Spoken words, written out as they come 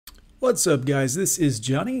What's up, guys? This is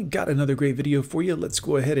Johnny. Got another great video for you. Let's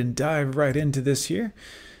go ahead and dive right into this here.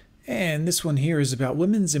 And this one here is about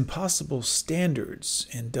women's impossible standards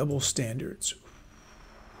and double standards.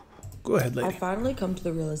 Go ahead, lady. I've finally come to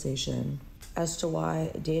the realization as to why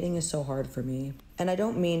dating is so hard for me. And I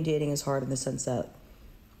don't mean dating is hard in the sense that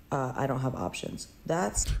I don't have options.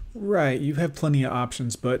 That's right. You have plenty of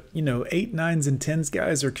options, but you know, 8, 9s, and 10s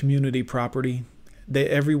guys are community property.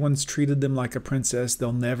 Everyone's treated them like a princess.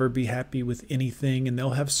 They'll never be happy with anything, and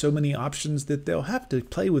they'll have so many options that they'll have to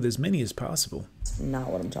play with as many as possible. not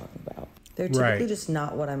what I'm talking about. They're typically just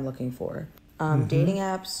not what I'm looking for. Dating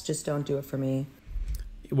apps just don't do it for me.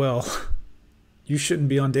 Well, you shouldn't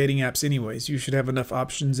be on dating apps anyways. You should have enough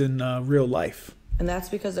options in real life. And that's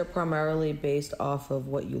because they're primarily based off of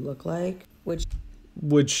what you look like,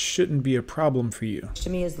 which shouldn't be a problem for you. to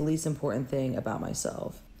me is the least important thing about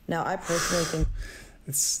myself. Now, I personally think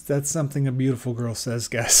That's something a beautiful girl says,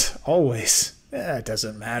 guys. Always. It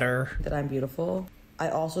doesn't matter. that I'm beautiful. I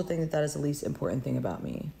also think that that is the least important thing about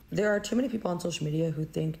me. There are too many people on social media who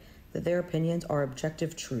think that their opinions are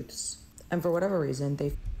objective truths. And for whatever reason,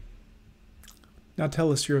 they Now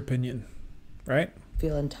tell us your opinion, right?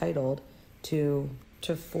 feel entitled to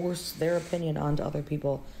force their opinion onto other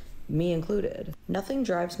people, me included. Nothing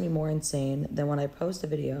drives me more insane than when I post a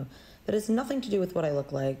video that has nothing to do with what I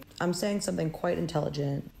look like. I'm saying something quite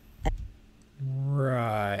intelligent,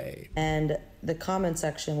 Right. and the comment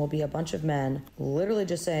section will be a bunch of men literally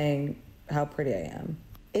just saying how pretty I am.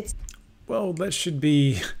 It's Well, that should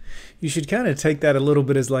be, you should kind of take that a little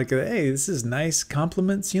bit as like, hey, this is nice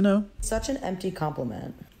compliments, you know? such an empty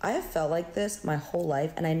compliment. I have felt like this my whole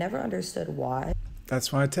life, and I never understood why.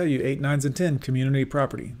 That's why I tell you, 8, 9s, and 10, community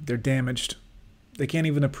property. They're damaged. They can't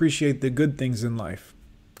even appreciate the good things in life.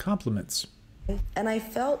 Compliments. And I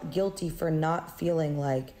felt guilty for not feeling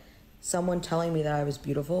like someone telling me that I was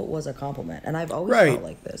beautiful was a compliment. And I've always Right. felt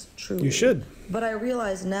like this, truly. You should. But I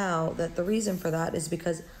realize now that the reason for that is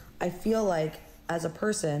because I feel like as a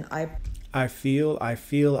person, I feel.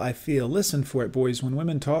 Listen for it, boys. When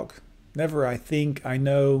women talk, never I think, I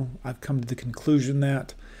know. I've come to the conclusion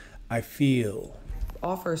that I feel.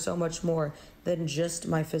 offer so much more than just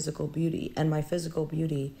my physical beauty. And my physical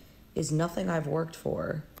beauty is nothing I've worked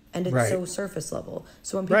for. And it's Right. so surface level.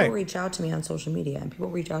 So when people Right. reach out to me on social media and people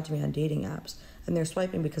reach out to me on dating apps and they're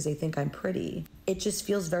swiping because they think I'm pretty, it just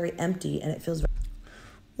feels very empty and it feels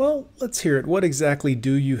Well, let's hear it. What exactly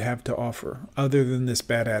do you have to offer other than this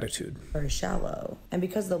bad attitude? very shallow. And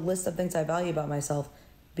because the list of things I value about myself,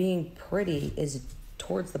 being pretty is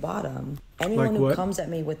towards the bottom. Anyone Like who what? comes at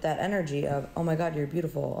me with that energy of, oh my God, you're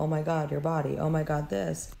beautiful. Oh my God, your body. Oh my God,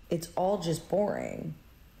 this. It's all just boring.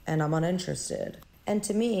 And I'm uninterested. And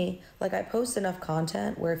to me, like, I post enough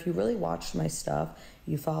content where if you really watched my stuff,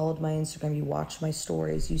 you followed my Instagram, you watched my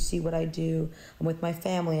stories, you see what I do. I'm with my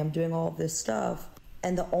family, I'm doing all of this stuff.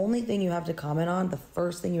 And the only thing you have to comment on, the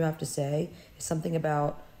first thing you have to say is something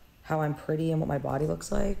about how I'm pretty and what my body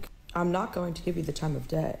looks like. I'm not going to give you the time of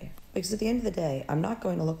day. Because at the end of the day, I'm not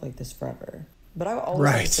going to look like this forever. But I will always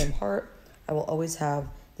have Right. the same heart. I will always have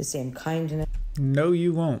the same kindness. No,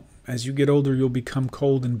 you won't. As you get older, you'll become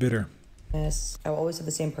cold and bitter. I will always have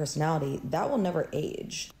the same personality. That will never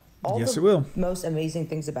age. All Yes, the it will. most amazing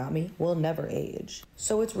things about me will never age.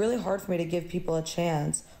 So it's really hard for me to give people a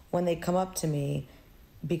chance when they come up to me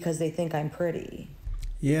because they think I'm pretty.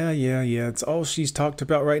 Yeah. It's all she's talked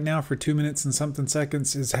about right now for 2 minutes and something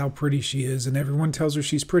seconds is how pretty she is, and everyone tells her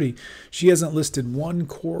she's pretty. She hasn't listed one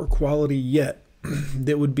core quality yet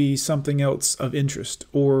that would be something else of interest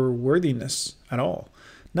or worthiness at all.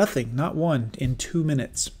 Nothing, not one, in 2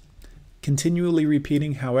 minutes. Continually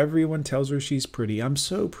repeating how everyone tells her she's pretty. I'm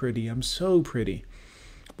so pretty. I'm so pretty.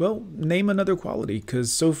 Well, name another quality,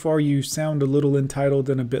 because so far you sound a little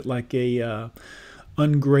entitled and a bit like a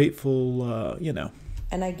ungrateful,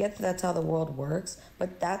 And I get that that's how the world works,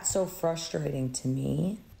 but that's so frustrating to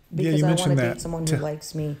me Yeah, because you I want mentioned to that. date someone who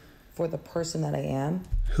likes me for the person that I am.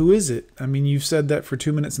 Who is it? I mean, you've said that for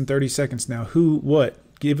 2 minutes and 30 seconds now. Who, what?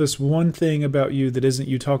 Give us one thing about you that isn't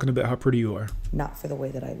you talking about how pretty you are. Not for the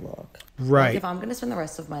way that I look. Right. Like if I'm going to spend the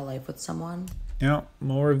rest of my life with someone, Now,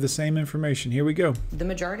 more of the same information. Here we go. the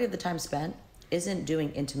majority of the time spent isn't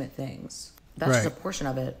doing intimate things. That's just Right. a portion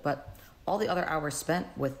of it. But all the other hours spent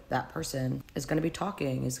with that person is going to be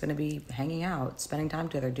talking, is going to be hanging out, spending time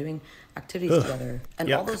together, doing activities Ugh. together.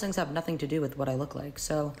 And all Yuck. those things have nothing to do with what I look like.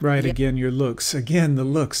 So, Right, yeah, again, your looks. Again, the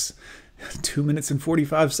looks. 2 minutes and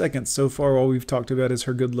 45 seconds. So far, all we've talked about is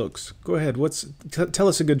her good looks. Go ahead. Tell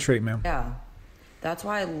us a good trait, ma'am. yeah. That's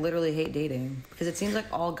why I literally hate dating. Because it seems like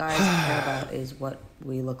all guys care about is what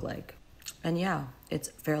we look like. And yeah, it's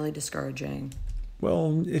fairly discouraging.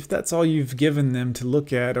 Well, if that's all you've given them to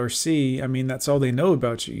look at or see, I mean, that's all they know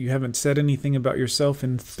about you. You haven't said anything about yourself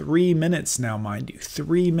in 3 minutes now, mind you.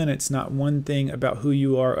 3 minutes, not one thing about who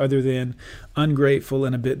you are other than ungrateful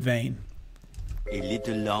and a bit vain. A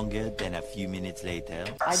little longer than a few minutes later.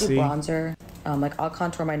 I do bronzer. Like I'll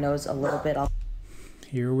contour my nose a little bit. I'll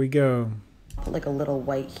Here we go. put like a little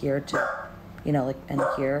white here to, you know, like and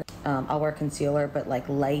here. I'll wear concealer, but like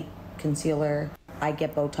light concealer. I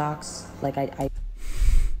get Botox. Like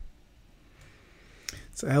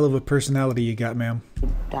It's a hell of a personality you got, ma'am.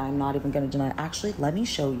 I'm not even going to deny. Actually, let me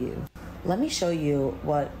show you. Let me show you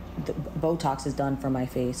what the Botox has done for my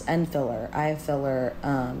face and filler. I have filler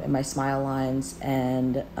in my smile lines,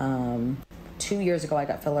 and 2 years ago I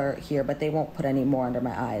got filler here, but they won't put any more under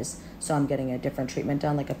my eyes. So I'm getting a different treatment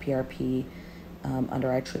done, like a PRP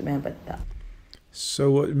under eye treatment. But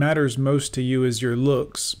So what matters most to you is your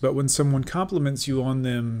looks, but when someone compliments you on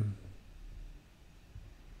them,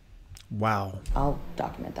 wow. I'll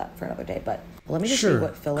document that for another day. But let me just show Sure, you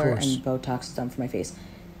what filler of course. and Botox has done for my face.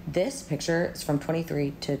 This picture is from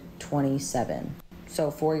 23 to 27. So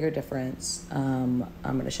 4-year difference. I'm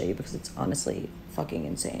going to show you because it's honestly fucking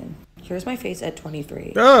insane. Here's my face at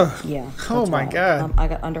 23. Oh, Yeah. oh that's my wild. God. I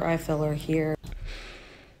got under eye filler here.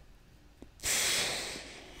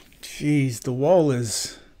 Jeez, the wall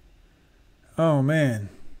is... Oh, man.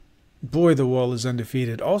 Boy, the wall is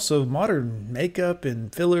undefeated. Also, modern makeup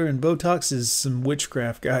and filler and Botox is some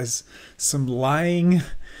witchcraft, guys. Some lying,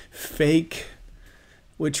 fake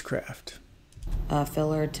witchcraft.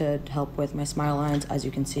 Filler to help with my smile lines, as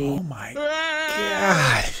you can see. Oh, my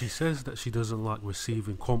God. She says that she doesn't like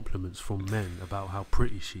receiving compliments from men about how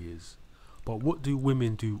pretty she is. But what do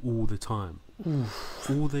women do all the time?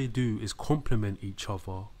 All they do is compliment each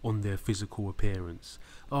other on their physical appearance.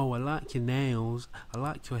 Oh, I like your nails, I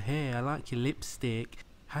like your hair, I like your lipstick.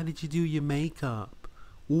 How did you do your makeup?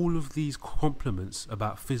 All of these compliments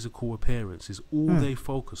about physical appearance is all they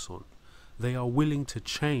focus on. They are willing to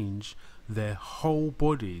change their whole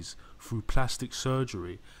bodies through plastic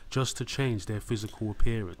surgery just to change their physical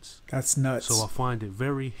appearance. That's nuts. So I find it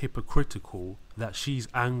very hypocritical that she's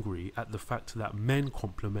angry at the fact that men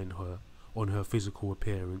compliment her on her physical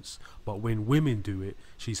appearance, but when women do it,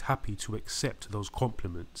 she's happy to accept those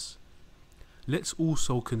compliments. Let's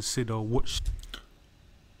also consider what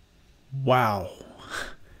Wow.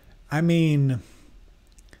 I mean,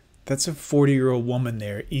 that's a 40-year-old woman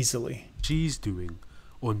there, easily. she's doing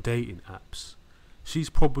on dating apps. She's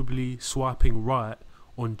probably swiping right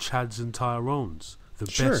on Chads and Tyrones, the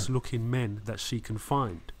Sure. best looking men that she can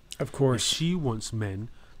find. Of If course. she wants men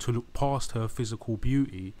to look past her physical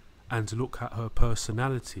beauty and to look at her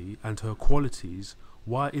personality and her qualities,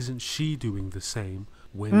 why isn't she doing the same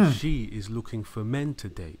when she is looking for men to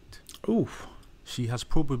date? Oof. She has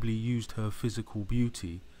probably used her physical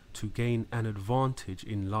beauty to gain an advantage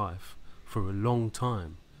in life for a long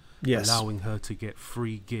time, Yes. allowing her to get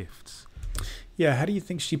free gifts. Yeah, how do you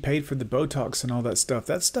think she paid for the Botox and all that stuff?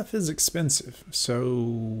 That stuff is expensive.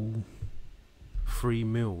 So, Free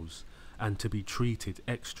meals, and to be treated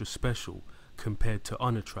extra special compared to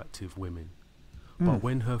unattractive women. But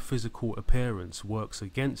when her physical appearance works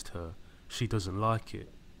against her, she doesn't like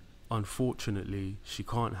it. Unfortunately, she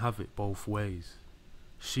can't have it both ways.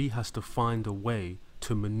 She has to find a way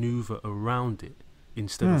to maneuver around it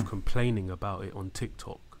instead of complaining about it on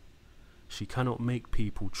TikTok. She cannot make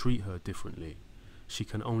people treat her differently. She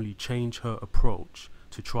can only change her approach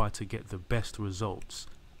to try to get the best results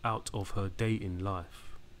out of her dating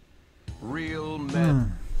life. Real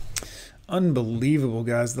men. unbelievable,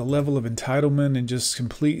 guys. The level of entitlement and just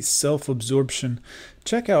complete self-absorption.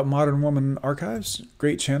 Check out Modern Woman Archives.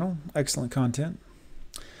 Great channel. Excellent content.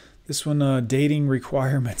 This one, dating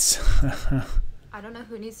requirements. I don't know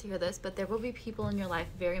who needs to hear this, but there will be people in your life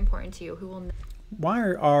very important to you who will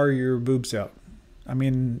Why are your boobs out? I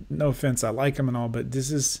mean, no offense, I like them and all, but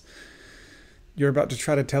this is... You're about to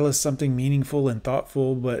try to tell us something meaningful and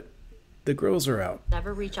thoughtful, but the girls are out.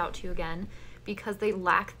 never reach out to you again because they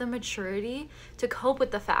lack the maturity to cope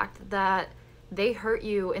with the fact that they hurt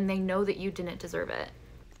you and they know that you didn't deserve it.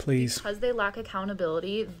 Please. Because they lack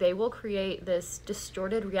accountability, they will create this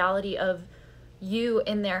distorted reality of you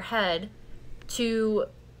in their head to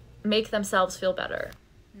make themselves feel better.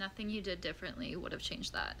 Nothing you did differently would have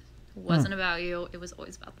changed that. It wasn't about you, it was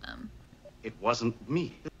always about them. It wasn't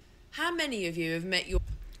me. How many of you have met your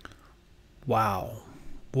Wow.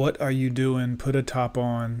 What are you doing? Put a top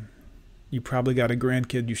on. You probably got a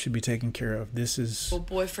grandkid you should be taking care of. This is...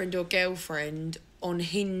 boyfriend or girlfriend on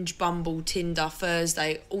Hinge, Bumble, Tinder,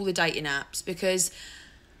 Thursday, all the dating apps? Because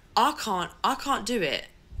I can't do it.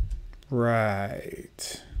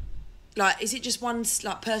 Right. Like, is it just one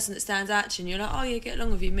like person that stands out to you and you're like, oh yeah, get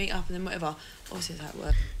along with you, meet up and then whatever? Obviously that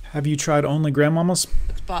works. Have you tried only grandmamas?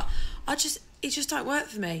 But it just don't work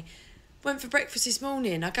for me. Went for breakfast this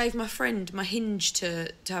morning. I gave my friend my Hinge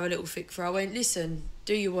to have a little fic for. I went, listen,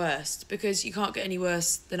 do your worst, because you can't get any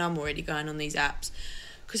worse than I'm already going on these apps.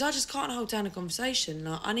 Because I just can't hold down a conversation.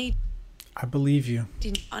 Like, I believe you.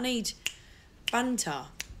 I need banter,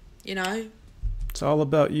 you know? It's all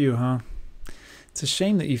about you, huh? It's a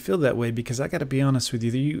shame that you feel that way, because I got to be honest with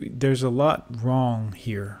you, there's a lot wrong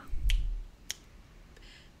here.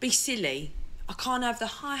 Be silly. I can't have the,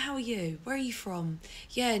 hi, how are you? Where are you from?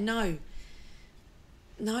 Yeah, no.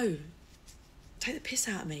 No. Take the piss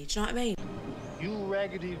out of me. Do you know what I mean? You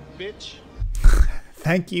raggedy bitch.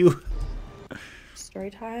 Thank you.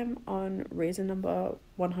 Story time on reason number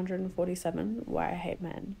 147 why I hate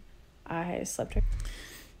men. I slept with...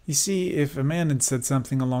 You see, if a man had said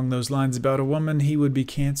something along those lines about a woman, he would be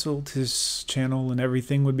canceled, his channel and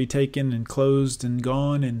everything would be taken and closed and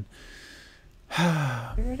gone, and...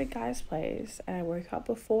 I were at a guy's place, and I woke up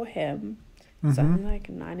before him. It was only like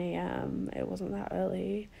 9 a.m. It wasn't that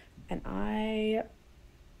early, and I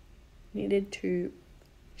needed to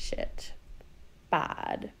shit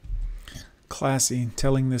bad. Classy,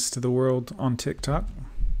 telling this to the world on TikTok.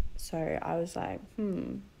 So I was like,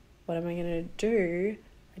 what am I going to do?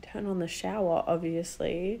 I turn on the shower,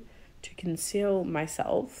 obviously, to conceal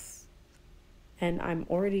myself. And I'm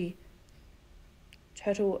already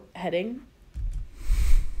turtle heading.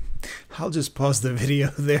 I'll just pause the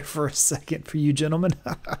video there for a second for you gentlemen.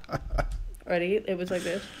 Ready? It was like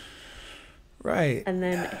this. Right. And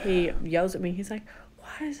then he yells at me. He's like,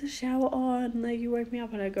 why is the shower on? Like, you woke me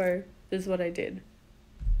up. And I go, this is what I did.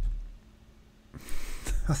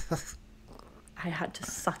 I had to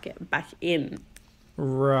suck it back in.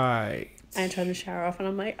 Right. And I turned the shower off and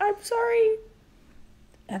I'm like, I'm sorry.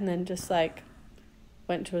 And then just like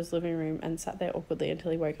went to his living room and sat there awkwardly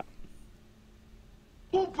until he woke up.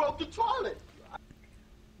 Who broke the toilet?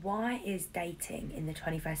 Why is dating in the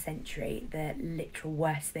 21st century the literal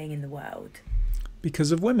worst thing in the world?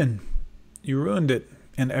 Because of women. You ruined it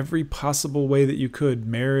in every possible way that you could.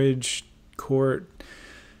 Marriage, court,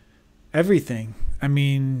 everything. I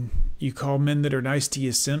mean, you call men that are nice to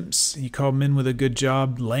you simps. You call men with a good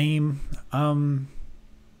job lame.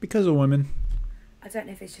 Because of women. I don't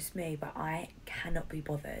know if it's just me, but I cannot be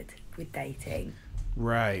bothered with dating.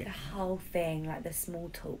 Right. The whole thing, like the small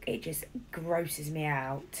talk, it just grosses me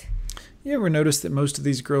out. You ever notice that most of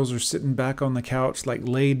these girls are sitting back on the couch, like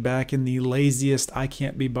laid back in the laziest, I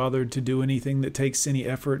can't be bothered to do anything that takes any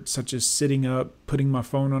effort, such as sitting up, putting my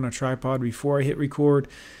phone on a tripod before I hit record?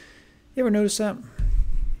 You ever notice that?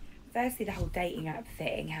 Firstly, the whole dating app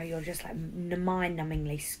thing, how you're just like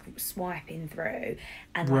mind-numbingly swiping through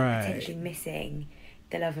and like potentially missing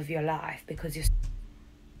the love of your life because you're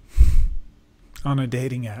on a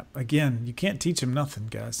dating app. Again, you can't teach them nothing,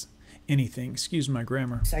 guys. Anything. Excuse my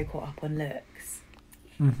grammar. So caught up on looks.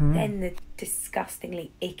 Then the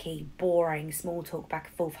disgustingly icky, boring small talk back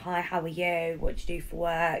and forth. Hi, how are you? What do you do for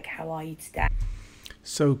work? How are you today?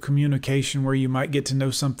 So communication where you might get to know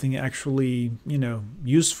something actually,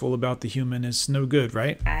 useful about the human is no good,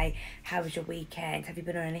 right? Hey, how was your weekend? Have you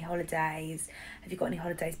been on any holidays? Have you got any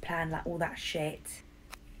holidays planned? Like all that shit.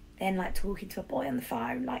 Then like talking to a boy on the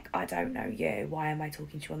phone, like, I don't know you. Why am I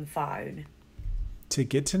talking to you on the phone? To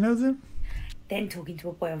get to know them? Then talking to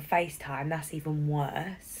a boy on FaceTime, that's even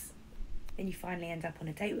worse. Then you finally end up on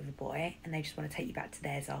a date with a boy and they just want to take you back to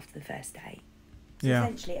theirs after the first date. So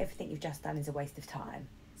essentially everything you've just done is a waste of time.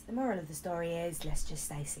 So the moral of the story is, let's just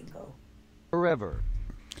stay single. Forever.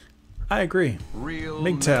 I agree. Real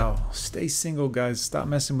MGTOW. Stay single, guys. Stop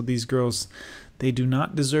messing with these girls. They do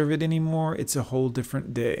not deserve it anymore. It's a whole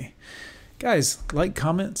different day. Guys, like,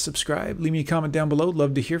 comment, subscribe. Leave me a comment down below.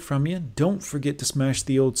 Love to hear from you. Don't forget to smash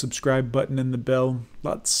the old subscribe button and the bell.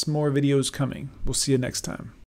 Lots more videos coming. We'll see you next time.